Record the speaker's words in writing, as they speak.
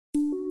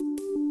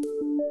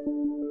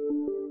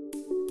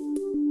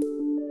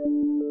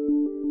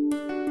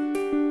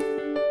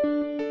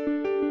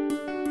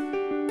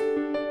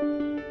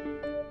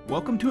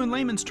Welcome to In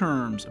Layman's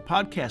Terms, a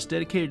podcast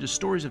dedicated to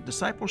stories of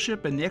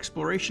discipleship and the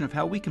exploration of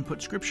how we can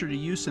put Scripture to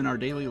use in our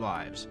daily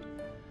lives.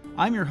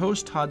 I'm your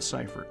host, Todd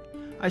Seifert.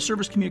 I serve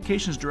as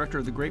Communications Director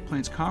of the Great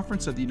Plains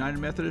Conference of the United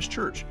Methodist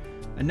Church,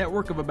 a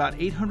network of about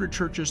 800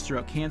 churches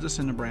throughout Kansas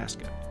and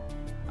Nebraska.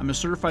 I'm a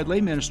certified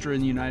lay minister in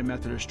the United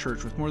Methodist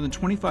Church with more than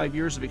 25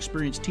 years of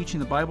experience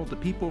teaching the Bible to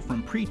people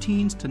from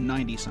preteens to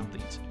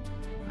 90-somethings.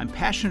 I'm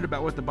passionate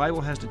about what the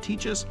Bible has to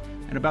teach us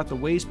and about the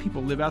ways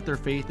people live out their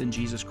faith in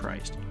Jesus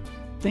Christ.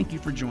 Thank you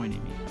for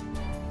joining me.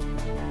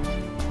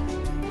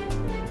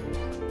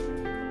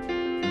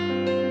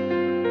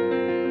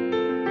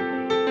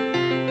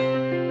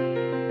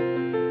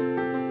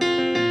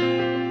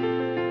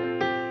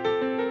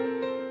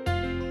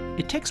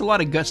 It takes a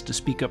lot of guts to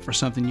speak up for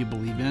something you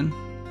believe in.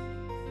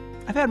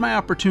 I've had my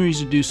opportunities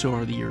to do so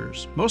over the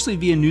years, mostly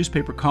via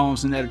newspaper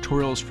columns and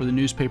editorials for the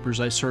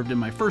newspapers I served in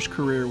my first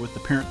career with the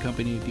parent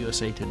company of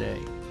USA Today.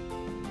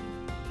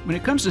 When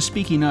it comes to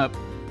speaking up,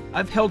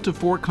 I've held to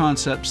 4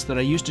 concepts that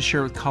I used to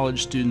share with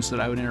college students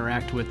that I would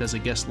interact with as a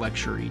guest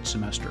lecturer each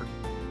semester.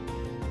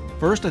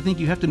 First, I think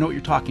you have to know what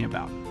you're talking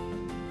about.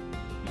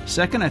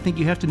 Second, I think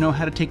you have to know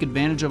how to take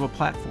advantage of a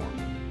platform.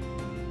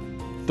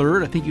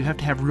 Third, I think you have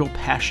to have real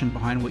passion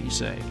behind what you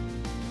say.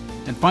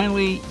 And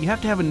finally, you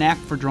have to have a knack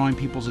for drawing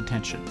people's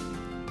attention.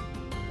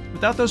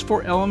 Without those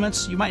 4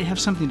 elements, you might have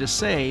something to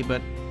say,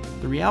 but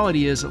the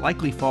reality is it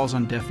likely falls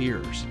on deaf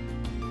ears.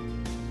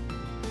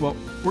 Well,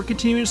 we're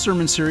continuing a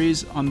sermon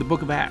series on the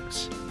book of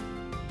Acts,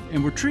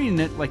 and we're treating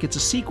it like it's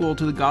a sequel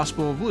to the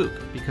Gospel of Luke,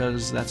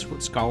 because that's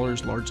what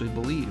scholars largely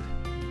believe.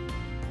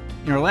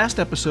 In our last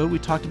episode, we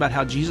talked about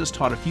how Jesus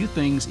taught a few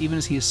things even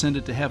as he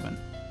ascended to heaven,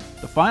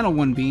 the final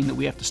one being that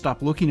we have to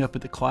stop looking up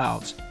at the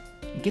clouds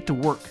and get to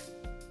work,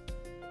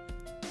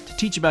 to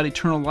teach about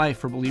eternal life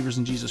for believers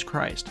in Jesus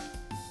Christ,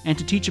 and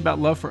to teach about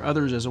love for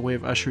others as a way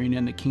of ushering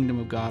in the kingdom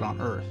of God on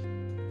earth.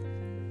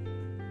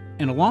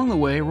 And along the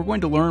way, we're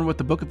going to learn what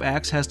the book of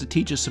Acts has to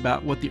teach us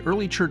about what the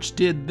early church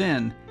did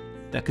then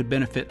that could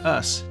benefit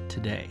us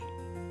today.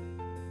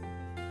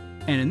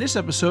 And in this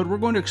episode, we're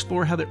going to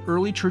explore how the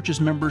early church's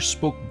members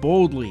spoke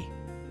boldly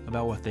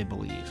about what they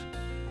believe.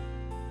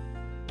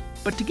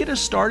 But to get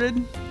us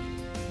started,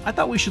 I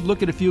thought we should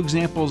look at a few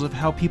examples of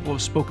how people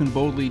have spoken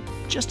boldly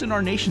just in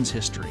our nation's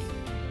history.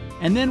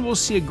 And then we'll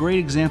see a great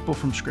example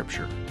from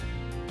Scripture.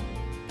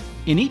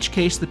 In each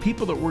case, the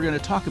people that we're going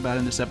to talk about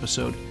in this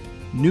episode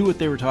knew what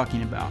they were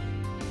talking about.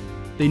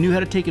 They knew how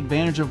to take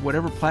advantage of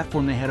whatever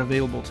platform they had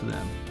available to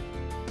them.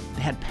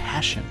 They had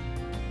passion,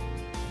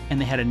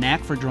 and they had a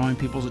knack for drawing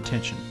people's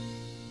attention.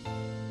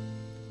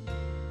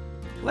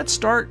 Let's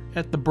start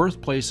at the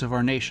birthplace of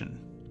our nation,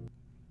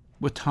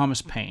 with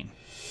Thomas Paine.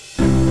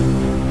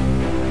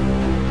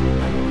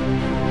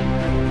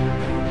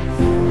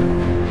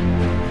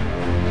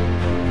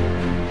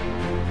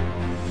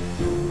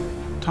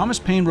 Thomas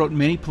Paine wrote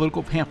many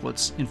political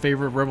pamphlets in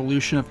favor of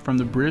revolution from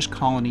the British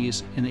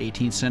colonies in the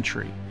 18th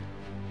century.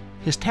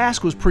 His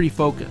task was pretty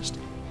focused.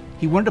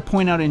 He wanted to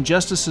point out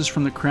injustices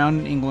from the crown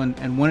in England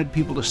and wanted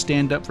people to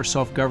stand up for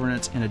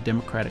self-governance in a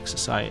democratic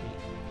society.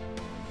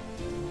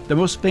 The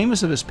most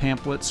famous of his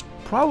pamphlets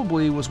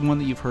probably was one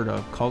that you've heard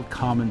of, called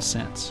Common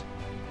Sense.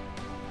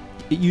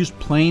 It used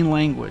plain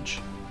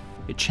language.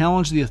 It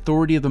challenged the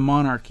authority of the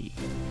monarchy.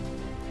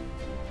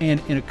 And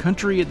in a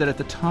country that at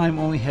the time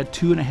only had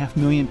 2.5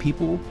 million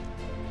people,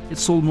 it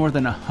sold more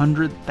than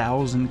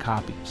 100,000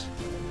 copies.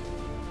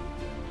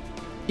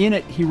 In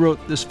it, he wrote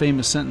this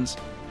famous sentence,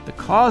 "The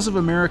cause of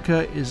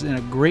America is in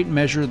a great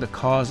measure the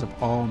cause of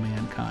all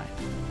mankind."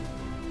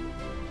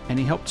 And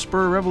he helped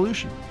spur a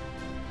revolution.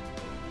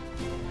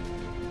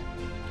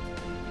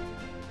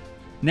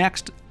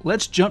 Next,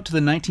 let's jump to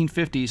the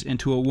 1950s and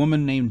to a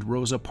woman named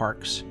Rosa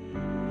Parks.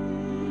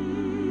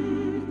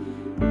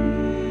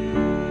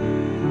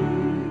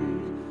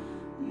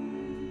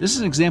 This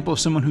is an example of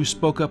someone who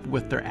spoke up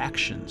with their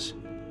actions.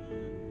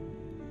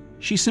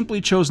 She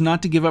simply chose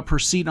not to give up her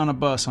seat on a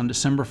bus on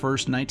December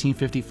 1st,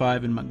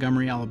 1955 in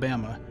Montgomery,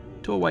 Alabama,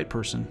 to a white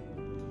person.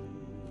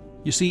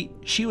 You see,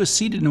 she was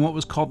seated in what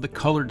was called the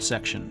colored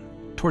section,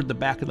 toward the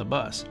back of the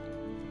bus.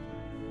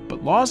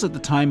 But laws at the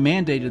time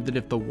mandated that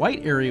if the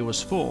white area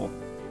was full,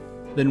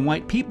 then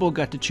white people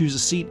got to choose a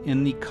seat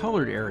in the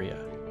colored area,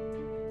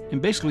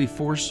 and basically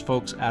forced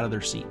folks out of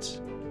their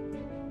seats.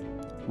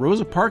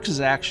 Rosa Parks'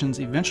 actions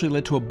eventually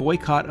led to a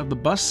boycott of the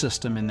bus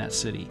system in that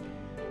city,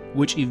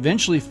 which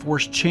eventually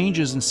forced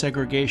changes in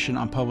segregation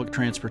on public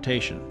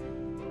transportation.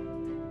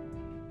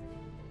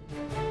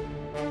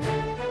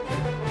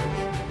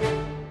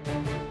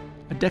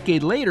 A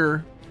decade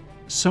later,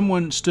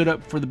 someone stood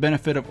up for the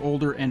benefit of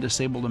older and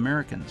disabled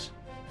Americans.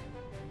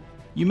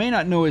 You may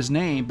not know his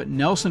name, but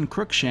Nelson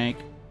Cruikshank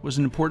was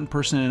an important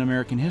person in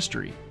American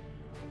history.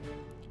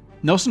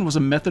 Nelson was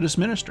a Methodist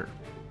minister,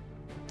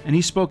 and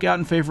he spoke out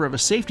in favor of a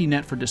safety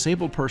net for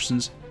disabled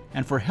persons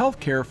and for health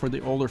care for the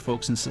older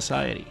folks in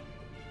society.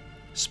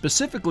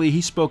 Specifically,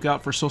 he spoke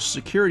out for Social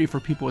Security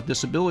for people with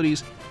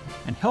disabilities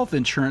and health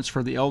insurance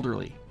for the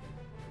elderly.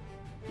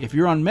 If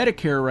you're on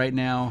Medicare right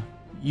now,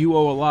 you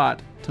owe a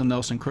lot to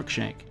Nelson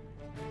Cruikshank.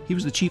 He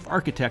was the chief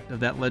architect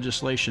of that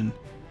legislation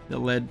that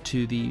led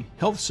to the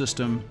health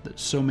system that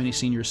so many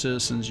senior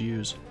citizens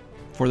use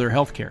for their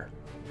health care.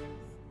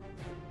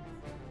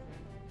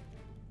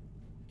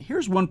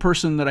 Here's one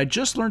person that I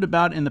just learned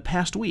about in the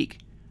past week.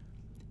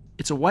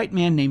 It's a white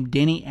man named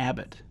Denny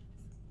Abbott.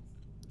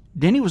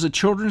 Denny was a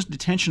children's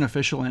detention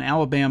official in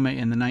Alabama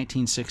in the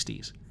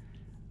 1960s.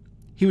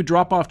 He would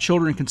drop off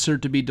children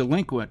considered to be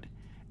delinquent,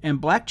 and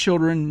black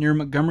children near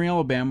Montgomery,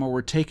 Alabama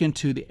were taken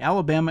to the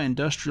Alabama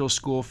Industrial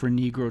School for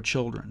Negro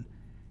Children.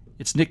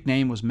 Its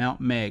nickname was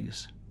Mount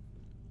Meigs.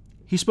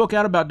 He spoke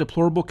out about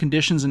deplorable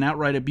conditions and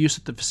outright abuse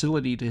at the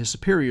facility to his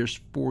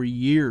superiors for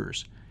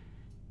years.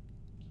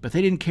 But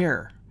they didn't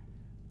care.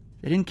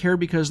 They didn't care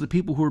because the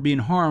people who were being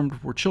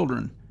harmed were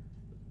children,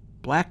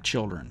 black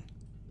children.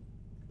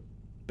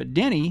 But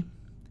Denny,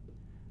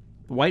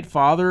 the white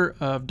father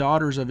of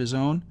daughters of his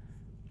own,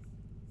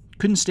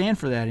 couldn't stand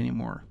for that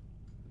anymore.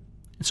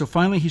 And so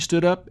finally he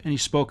stood up and he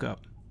spoke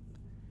up.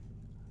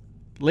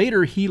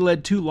 Later, he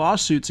led 2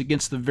 lawsuits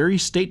against the very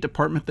State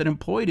Department that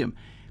employed him,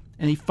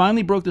 and he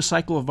finally broke the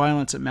cycle of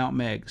violence at Mount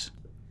Meigs.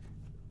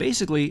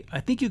 Basically,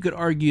 I think you could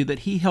argue that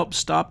he helped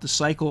stop the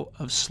cycle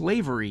of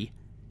slavery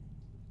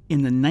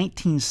in the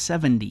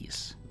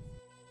 1970s.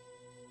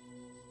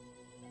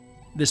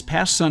 This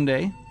past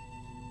Sunday,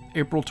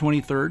 April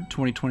 23rd,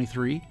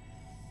 2023,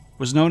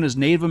 was known as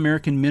Native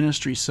American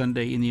Ministry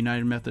Sunday in the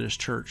United Methodist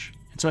Church.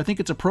 And so I think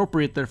it's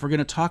appropriate that if we're going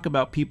to talk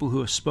about people who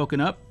have spoken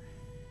up,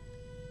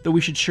 that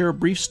we should share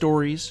brief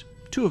stories,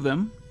 2 of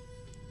them,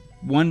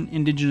 one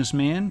Indigenous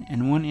man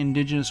and one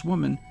Indigenous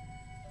woman,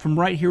 from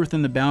right here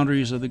within the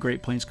boundaries of the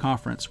Great Plains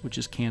Conference, which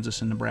is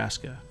Kansas and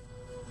Nebraska.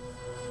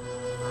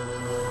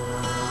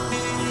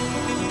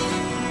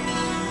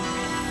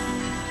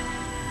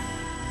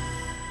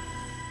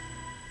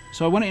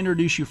 So I want to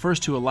introduce you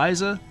first to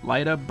Eliza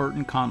Lyda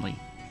Burton Conley.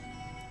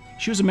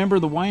 She was a member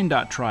of the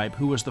Wyandot tribe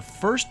who was the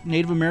first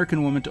Native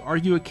American woman to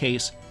argue a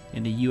case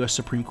in the U.S.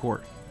 Supreme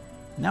Court.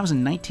 And that was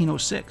in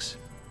 1906.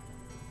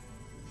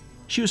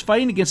 She was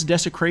fighting against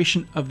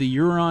desecration of the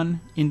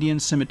Huron Indian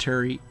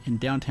Cemetery in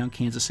downtown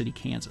Kansas City,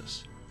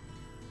 Kansas.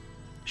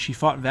 She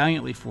fought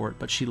valiantly for it,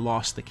 but she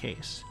lost the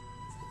case.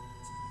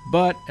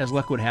 But, as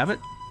luck would have it,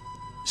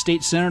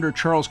 State Senator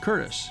Charles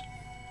Curtis,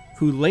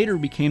 who later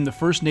became the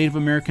first Native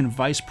American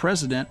vice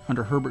president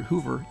under Herbert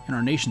Hoover in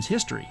our nation's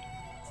history,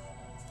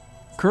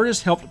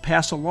 Curtis helped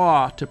pass a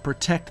law to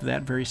protect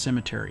that very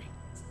cemetery.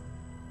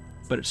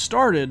 But it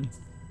started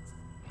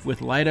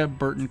with Lyda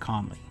Burton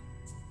Conley.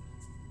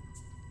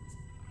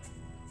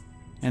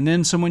 And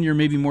then someone you're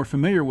maybe more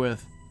familiar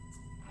with,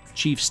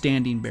 Chief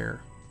Standing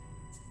Bear.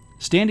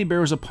 Standing Bear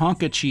was a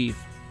Ponca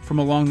chief from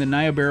along the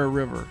Niobrara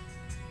River,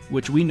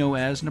 which we know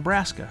as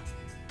Nebraska.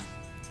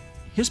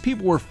 His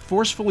people were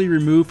forcefully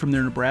removed from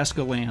their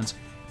Nebraska lands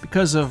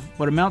because of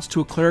what amounts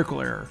to a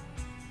clerical error.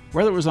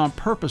 Whether it was on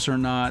purpose or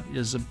not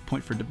is a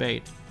point for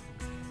debate.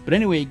 But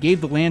anyway, it gave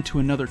the land to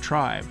another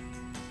tribe,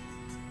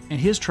 and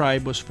his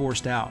tribe was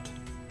forced out.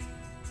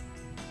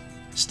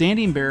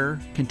 Standing Bear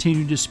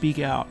continued to speak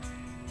out,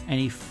 and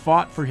he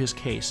fought for his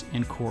case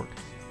in court.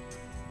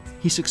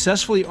 He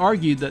successfully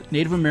argued that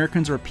Native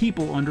Americans are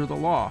people under the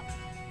law,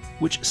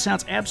 which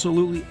sounds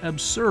absolutely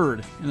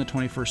absurd in the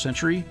 21st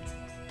century,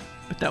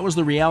 but that was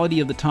the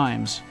reality of the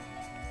times,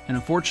 and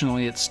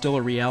unfortunately it's still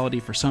a reality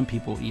for some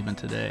people even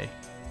today.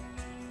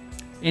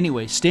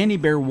 Anyway,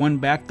 Standing Bear won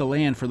back the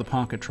land for the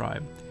Ponca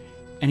tribe,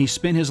 and he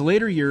spent his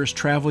later years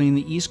traveling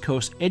the East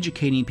Coast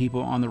educating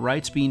people on the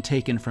rights being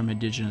taken from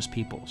indigenous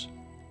peoples.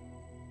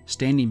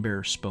 Standing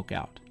Bear spoke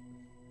out.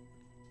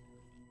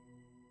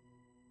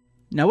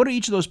 Now, what do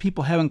each of those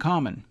people have in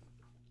common?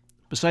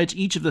 Besides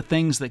each of the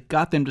things that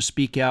got them to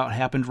speak out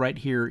happened right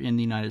here in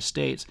the United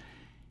States,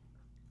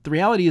 the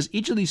reality is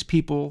each of these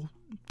people,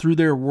 through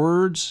their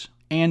words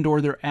and or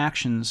their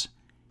actions,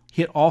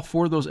 hit all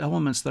 4 of those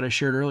elements that I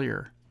shared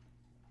earlier.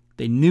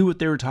 They knew what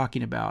they were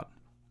talking about.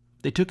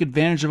 They took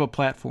advantage of a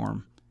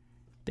platform.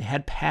 They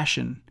had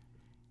passion,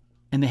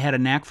 and they had a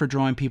knack for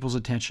drawing people's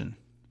attention.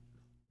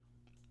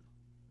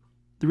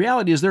 The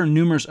reality is there are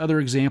numerous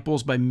other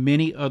examples by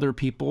many other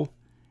people,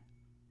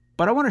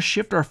 but I want to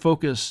shift our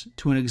focus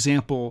to an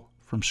example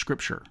from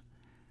Scripture.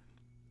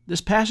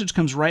 This passage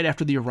comes right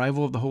after the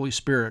arrival of the Holy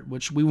Spirit,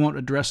 which we won't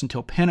address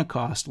until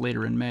Pentecost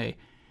later in May.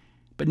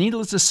 But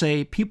needless to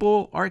say,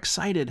 people are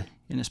excited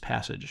in this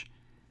passage.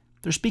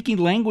 They're speaking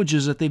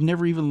languages that they've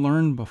never even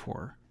learned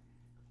before.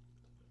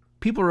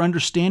 People are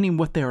understanding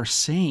what they are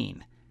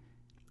saying.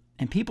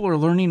 And people are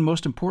learning,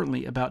 most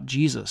importantly, about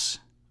Jesus,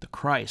 the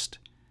Christ,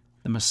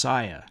 the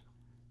Messiah,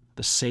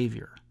 the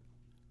Savior.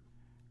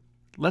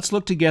 Let's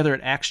look together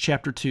at Acts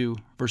chapter 2,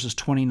 verses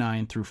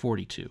 29 through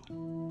 42.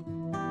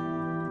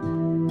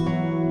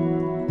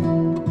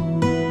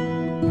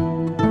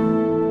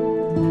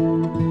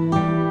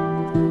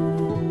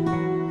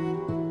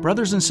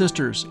 Brothers and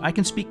sisters, I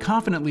can speak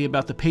confidently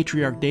about the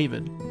patriarch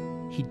David.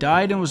 He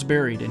died and was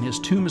buried, and his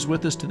tomb is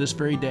with us to this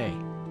very day.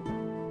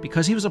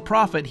 Because he was a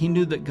prophet, he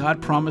knew that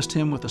God promised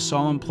him with a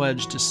solemn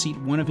pledge to seat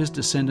one of his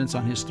descendants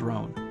on his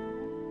throne.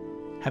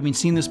 Having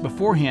seen this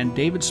beforehand,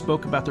 David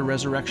spoke about the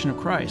resurrection of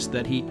Christ,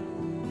 that he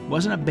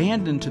wasn't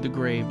abandoned to the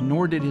grave,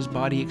 nor did his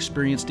body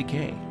experience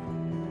decay.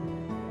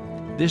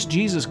 This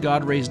Jesus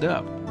God raised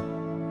up.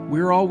 We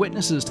are all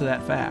witnesses to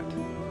that fact.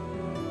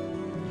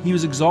 He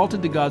was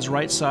exalted to God's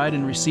right side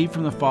and received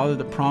from the Father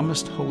the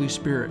promised Holy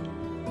Spirit.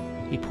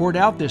 He poured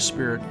out this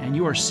Spirit, and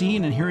you are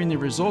seeing and hearing the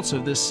results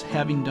of this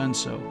having done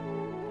so.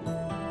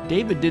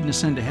 David didn't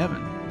ascend to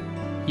heaven,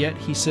 yet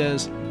he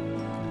says,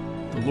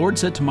 "The Lord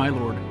said to my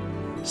Lord,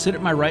 sit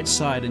at my right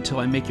side until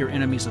I make your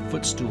enemies a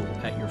footstool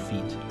at your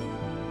feet."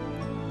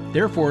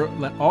 Therefore,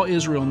 let all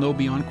Israel know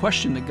beyond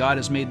question that God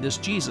has made this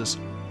Jesus,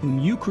 whom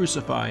you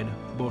crucified,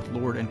 both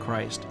Lord and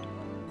Christ.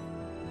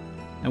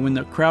 And when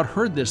the crowd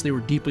heard this, they were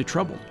deeply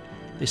troubled.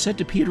 They said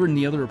to Peter and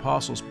the other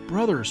apostles,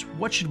 "Brothers,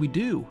 what should we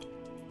do?"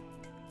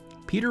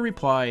 Peter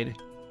replied,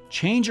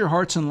 "Change your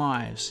hearts and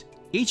lives.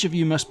 Each of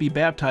you must be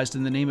baptized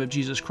in the name of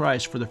Jesus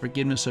Christ for the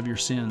forgiveness of your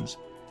sins.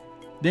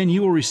 Then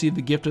you will receive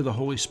the gift of the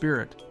Holy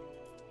Spirit.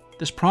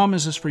 This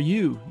promise is for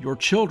you, your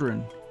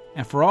children,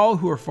 and for all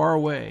who are far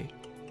away,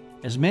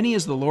 as many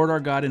as the Lord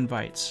our God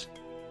invites."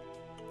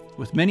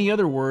 With many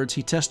other words,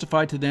 he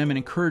testified to them and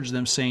encouraged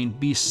them, saying,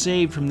 "Be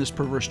saved from this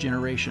perverse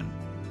generation."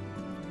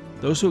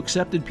 Those who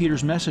accepted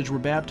Peter's message were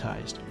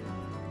baptized.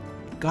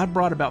 God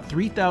brought about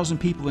 3,000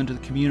 people into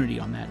the community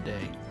on that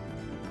day.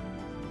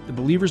 The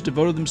believers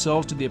devoted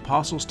themselves to the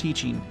apostles'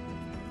 teaching,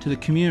 to the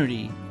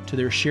community, to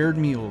their shared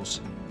meals,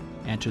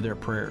 and to their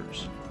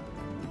prayers.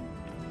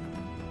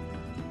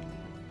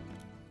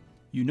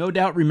 You no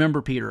doubt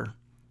remember Peter.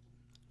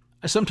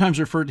 I sometimes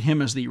refer to him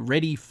as the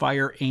ready,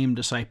 fire, aim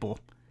disciple.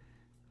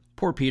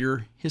 Poor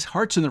Peter, his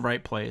heart's in the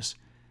right place,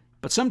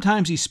 but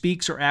sometimes he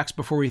speaks or acts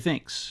before he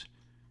thinks.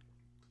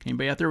 Can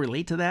anybody out there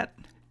relate to that?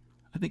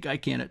 I think I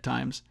can at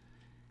times.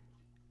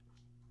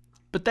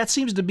 But that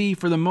seems to be,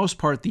 for the most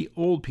part, the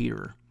old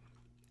Peter.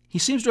 He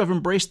seems to have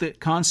embraced the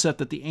concept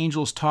that the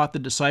angels taught the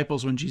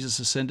disciples when Jesus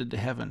ascended to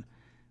heaven,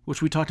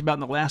 which we talked about in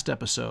the last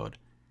episode.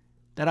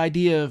 That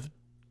idea of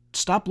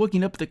stop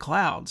looking up at the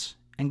clouds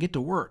and get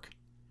to work.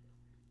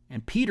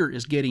 And Peter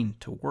is getting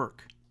to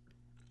work.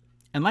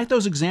 And like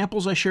those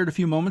examples I shared a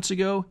few moments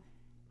ago,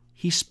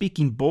 he's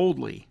speaking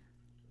boldly.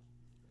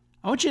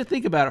 I want you to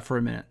think about it for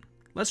a minute.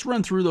 Let's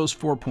run through those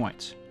 4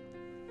 points.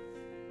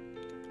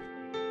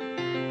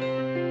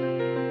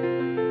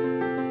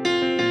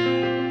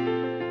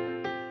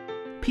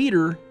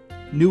 Peter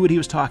knew what he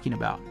was talking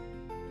about.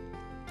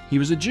 He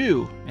was a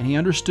Jew, and he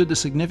understood the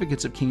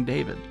significance of King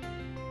David.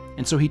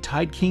 And so he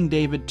tied King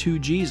David to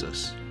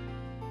Jesus.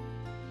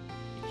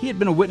 He had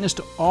been a witness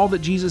to all that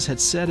Jesus had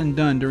said and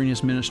done during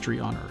his ministry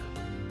on earth.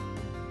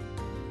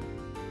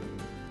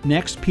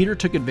 Next, Peter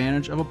took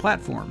advantage of a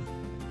platform.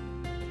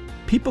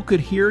 People could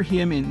hear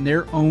him in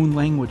their own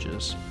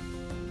languages.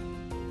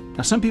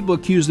 Now, some people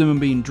accused him of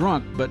being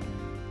drunk, but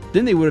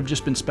then they would have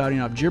just been spouting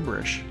off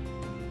gibberish.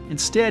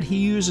 Instead, he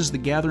uses the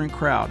gathering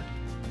crowd,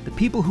 the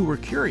people who were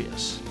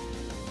curious,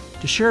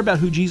 to share about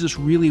who Jesus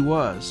really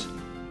was,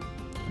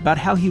 about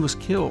how he was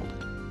killed,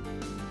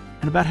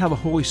 and about how the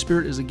Holy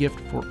Spirit is a gift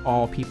for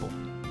all people.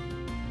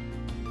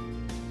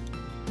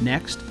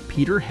 Next,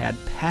 Peter had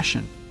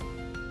passion.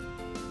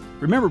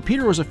 Remember,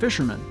 Peter was a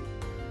fisherman,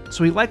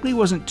 so he likely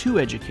wasn't too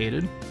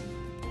educated.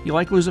 He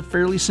likely was a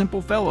fairly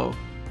simple fellow.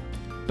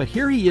 But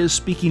here he is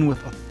speaking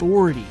with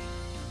authority.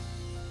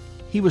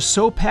 He was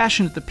so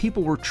passionate that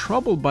people were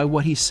troubled by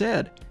what he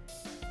said.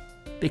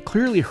 They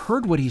clearly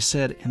heard what he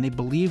said and they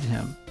believed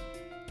him.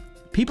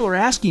 People are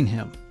asking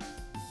him,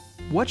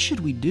 "What should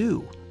we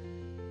do?"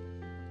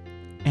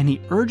 And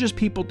he urges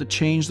people to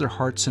change their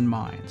hearts and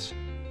minds.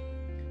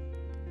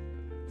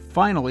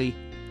 Finally,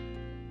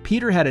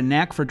 Peter had a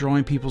knack for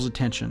drawing people's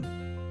attention.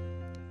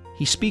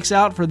 He speaks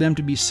out for them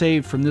to be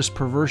saved from this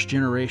perverse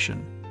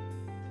generation.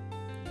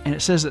 And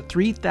it says that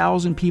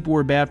 3,000 people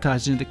were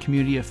baptized into the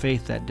community of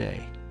faith that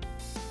day.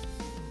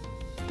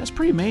 That's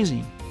pretty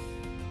amazing.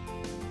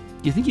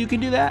 Do you think you can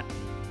do that?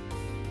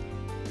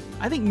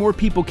 I think more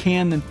people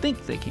can than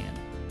think they can.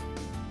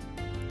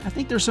 I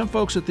think there's some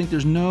folks that think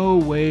there's no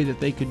way that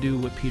they could do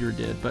what Peter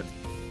did, but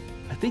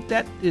I think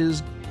that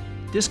is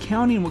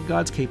discounting what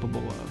God's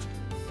capable of.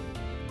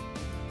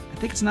 I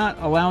think it's not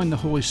allowing the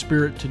Holy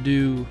Spirit to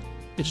do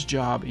its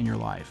job in your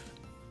life.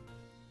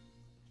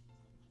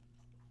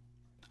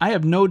 I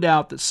have no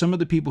doubt that some of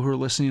the people who are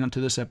listening to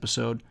this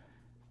episode,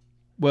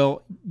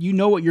 well, you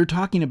know what you're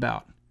talking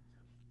about.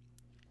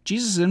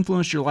 Jesus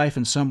influenced your life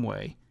in some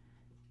way.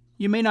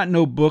 You may not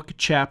know book,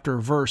 chapter,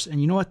 verse, and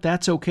you know what?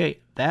 That's okay.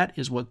 That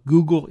is what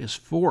Google is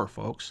for,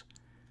 folks.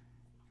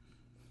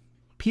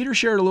 Peter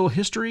shared a little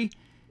history,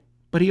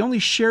 but he only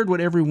shared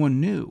what everyone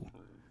knew.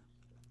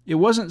 It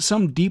wasn't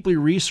some deeply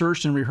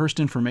researched and rehearsed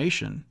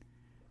information.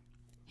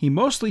 He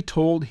mostly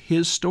told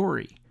his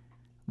story,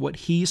 what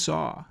he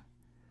saw,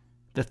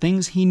 the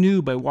things he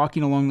knew by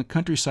walking along the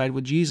countryside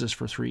with Jesus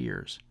for 3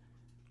 years.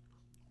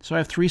 So I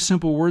have 3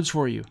 simple words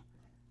for you.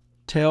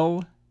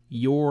 Tell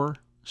your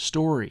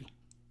story.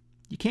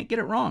 You can't get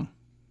it wrong.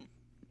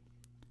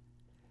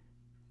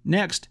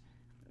 Next,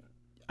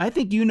 I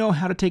think you know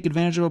how to take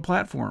advantage of a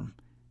platform.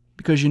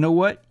 Because you know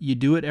what? You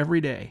do it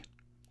every day.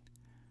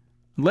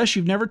 Unless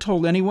you've never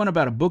told anyone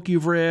about a book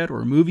you've read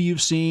or a movie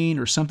you've seen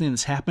or something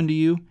that's happened to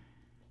you,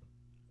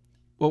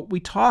 well,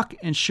 we talk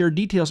and share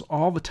details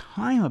all the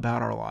time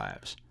about our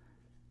lives.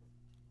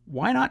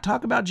 Why not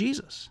talk about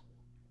Jesus?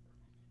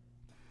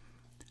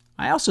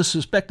 I also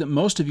suspect that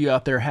most of you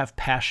out there have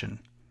passion.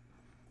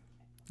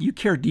 You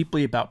care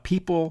deeply about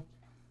people.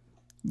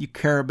 You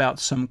care about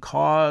some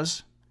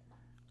cause.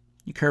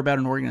 You care about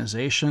an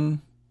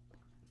organization.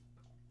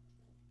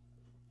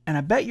 And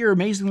I bet you're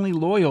amazingly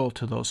loyal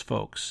to those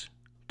folks,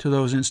 to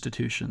those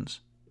institutions.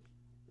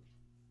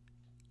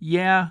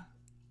 Yeah,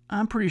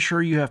 I'm pretty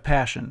sure you have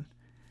passion.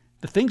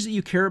 The things that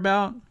you care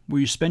about,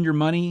 where you spend your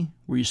money,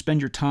 where you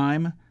spend your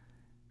time,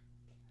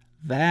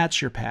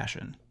 that's your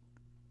passion.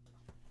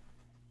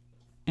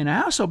 And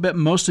I also bet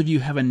most of you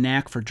have a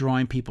knack for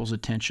drawing people's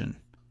attention.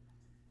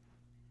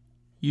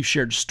 You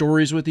shared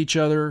stories with each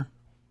other.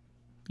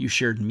 You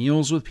shared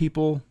meals with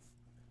people.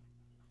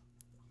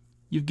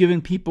 You've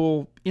given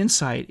people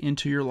insight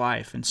into your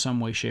life in some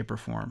way, shape, or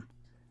form.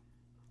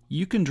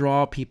 You can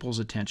draw people's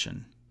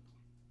attention.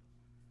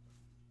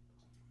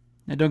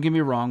 Now, don't get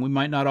me wrong, we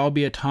might not all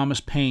be a Thomas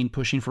Paine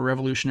pushing for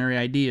revolutionary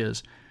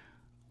ideas,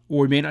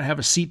 or we may not have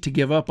a seat to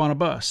give up on a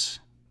bus.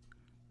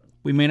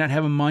 We may not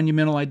have a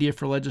monumental idea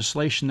for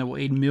legislation that will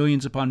aid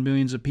millions upon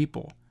millions of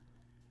people.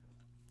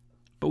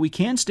 But we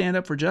can stand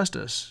up for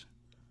justice,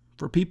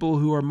 for people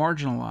who are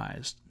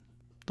marginalized,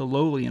 the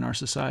lowly in our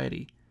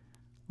society,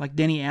 like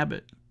Denny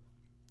Abbott,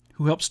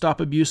 who helped stop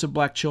abuse of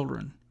black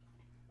children.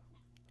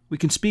 We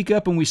can speak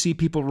up when we see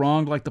people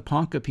wronged like the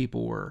Ponca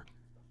people were.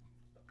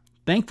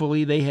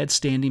 Thankfully, they had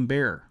Standing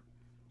Bear.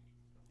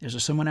 Is there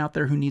someone out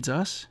there who needs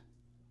us?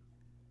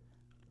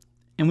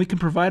 And we can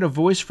provide a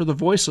voice for the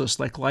voiceless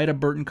like Lyda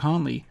Burton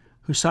Conley,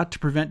 who sought to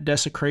prevent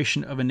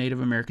desecration of a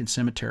Native American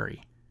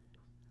cemetery.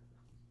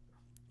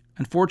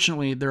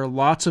 Unfortunately, there are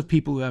lots of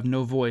people who have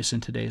no voice in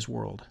today's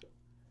world.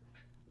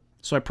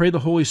 So I pray the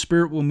Holy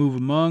Spirit will move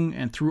among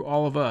and through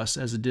all of us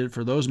as it did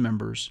for those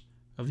members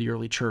of the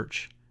early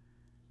church.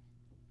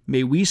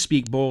 May we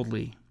speak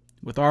boldly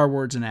with our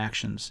words and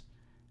actions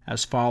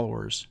as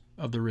followers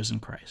of the risen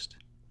Christ.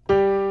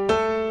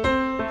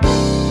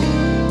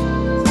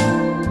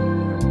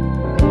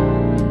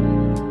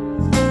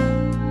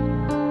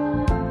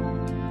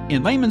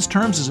 In Layman's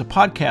Terms is a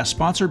podcast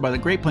sponsored by the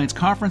Great Plains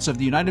Conference of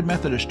the United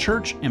Methodist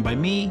Church and by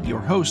me,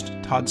 your host,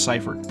 Todd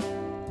Seifert.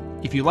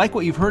 If you like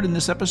what you've heard in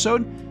this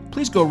episode,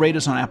 please go rate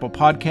us on Apple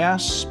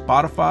Podcasts,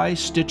 Spotify,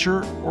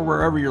 Stitcher, or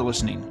wherever you're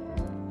listening.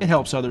 It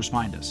helps others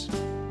find us.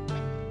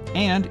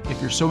 And if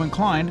you're so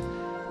inclined,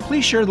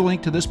 please share the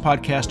link to this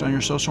podcast on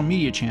your social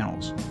media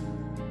channels.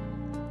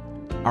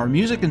 Our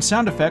music and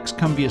sound effects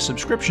come via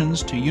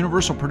subscriptions to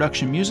Universal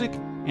Production Music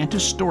and to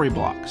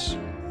Storyblocks.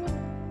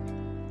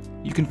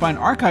 You can find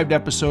archived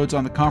episodes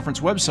on the conference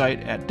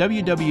website at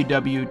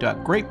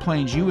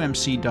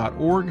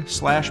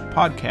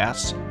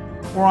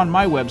www.greatplainsumc.org/podcasts or on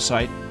my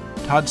website,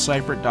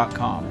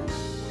 toddseifert.com.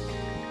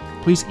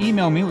 Please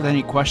email me with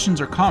any questions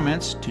or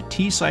comments to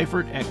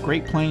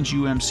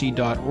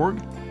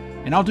tseifert@greatplainsumc.org,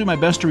 and I'll do my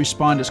best to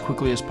respond as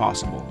quickly as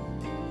possible.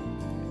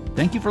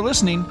 Thank you for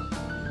listening,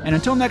 and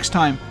until next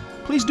time,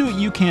 please do what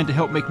you can to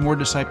help make more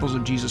disciples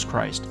of Jesus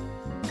Christ.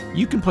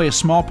 You can play a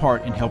small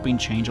part in helping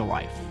change a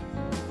life.